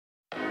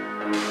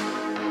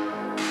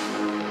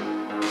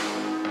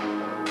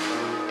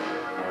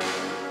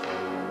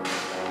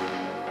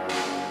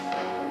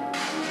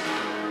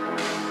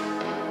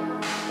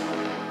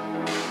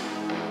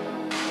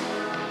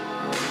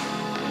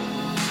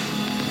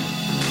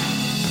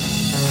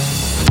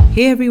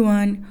Hey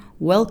everyone,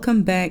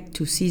 welcome back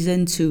to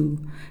Season 2.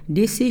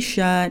 This is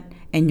Shad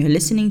and you're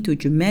listening to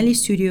Gemelli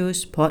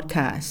Studios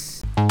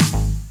podcast.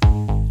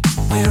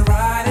 We're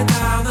riding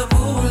down the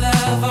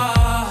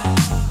boulevard.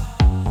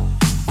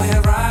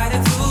 We're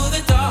riding through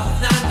the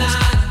dark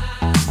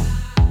night.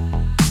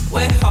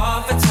 We're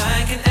half a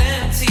tank and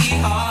empty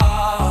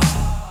heart.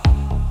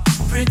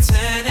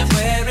 Pretending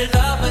we're in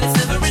love, but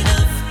it's never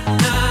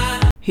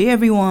enough. Hey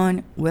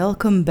everyone,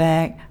 welcome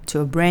back to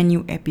a brand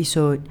new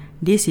episode.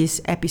 This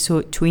is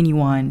episode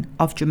 21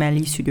 of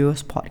Gemelli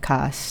Studios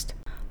podcast.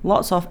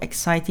 Lots of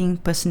exciting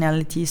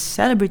personalities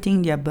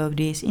celebrating their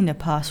birthdays in the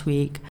past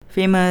week.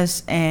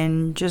 Famous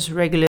and just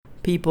regular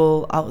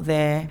people out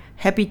there.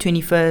 Happy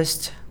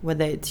 21st,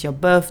 whether it's your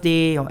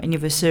birthday or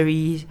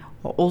anniversary,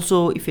 or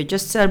also if you're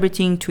just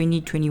celebrating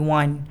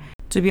 2021.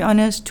 To be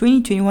honest,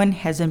 2021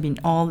 hasn't been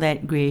all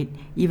that great,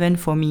 even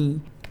for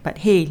me. But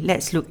hey,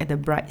 let's look at the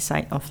bright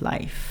side of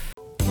life.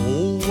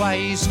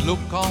 Always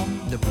look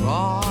on the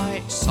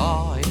bright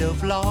side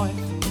of life.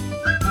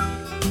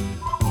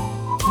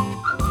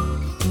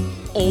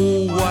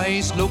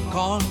 Always look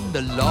on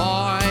the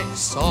light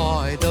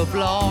side of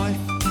life.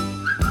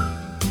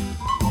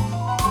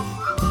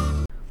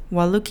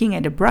 While looking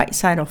at the bright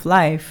side of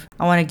life,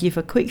 I want to give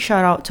a quick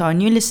shout out to our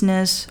new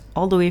listeners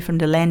all the way from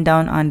the land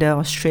down under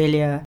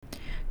Australia.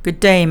 Good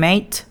day,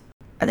 mate.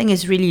 I think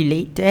it's really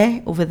late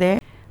over there.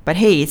 But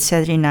hey, it's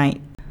Saturday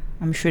night.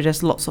 I'm sure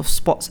there's lots of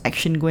sports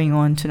action going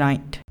on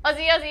tonight.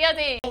 Aussie, Aussie,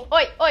 Aussie!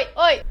 Oi, oi,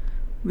 oi!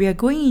 We are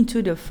going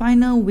into the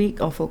final week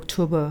of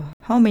October.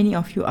 How many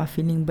of you are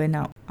feeling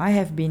burnout? I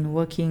have been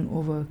working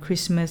over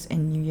Christmas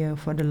and New Year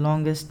for the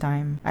longest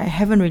time. I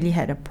haven't really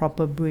had a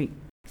proper break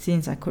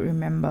since I could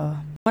remember.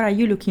 What are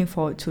you looking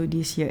forward to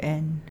this year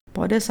end?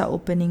 Borders are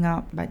opening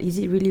up, but is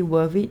it really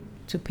worth it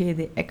to pay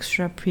the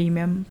extra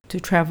premium to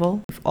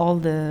travel with all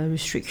the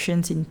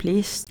restrictions in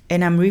place?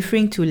 And I'm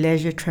referring to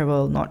leisure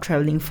travel, not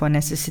traveling for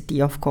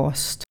necessity, of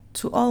course.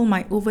 To all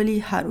my overly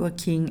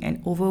hardworking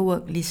and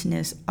overworked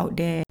listeners out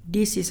there,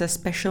 this is a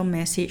special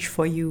message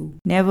for you.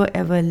 Never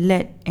ever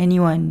let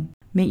anyone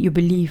make you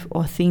believe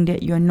or think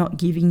that you're not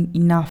giving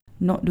enough,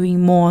 not doing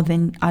more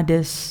than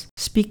others.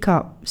 Speak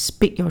up,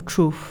 speak your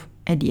truth.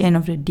 At the end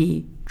of the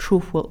day,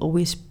 truth will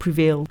always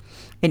prevail.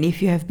 And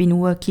if you have been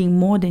working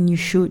more than you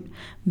should,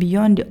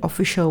 beyond the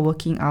official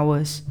working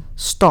hours,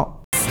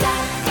 stop. Stop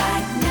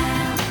right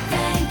now.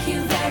 Thank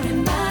you very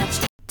much.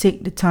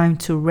 Take the time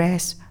to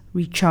rest,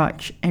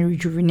 recharge, and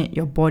rejuvenate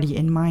your body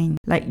and mind.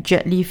 Like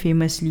Jet Li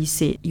famously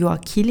said, you are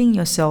killing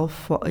yourself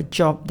for a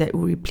job that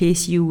will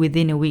replace you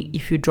within a week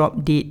if you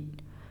drop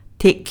dead.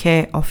 Take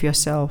care of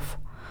yourself.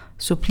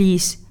 So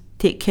please,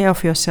 take care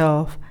of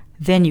yourself,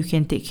 then you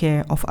can take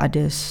care of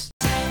others.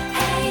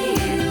 Hey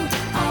you,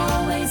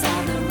 always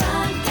on the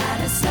run.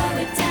 Gotta slow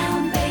it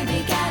down,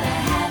 baby. Gotta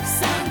have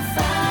some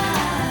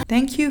fun.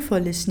 Thank you for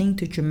listening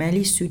to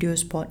Gemelli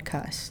Studios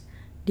podcast.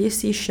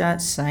 This is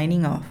Shad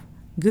signing off.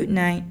 Good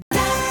night.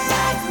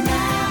 Right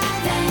now,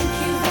 thank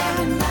you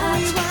very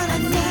much. I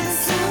need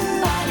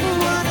somebody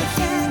with a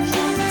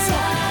human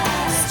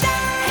touch.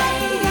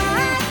 Hey you,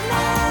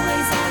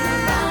 always on the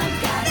run.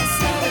 Gotta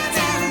slow it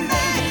down,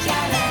 baby.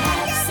 Gotta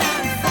have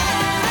some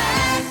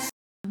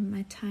fun.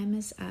 My time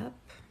is up.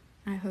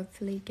 I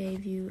hopefully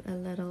gave you a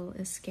little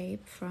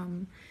escape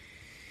from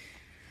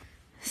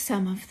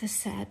some of the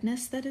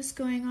sadness that is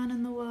going on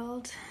in the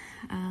world.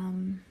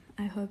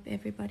 I hope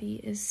everybody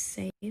is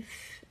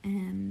safe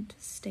and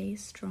stay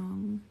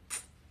strong.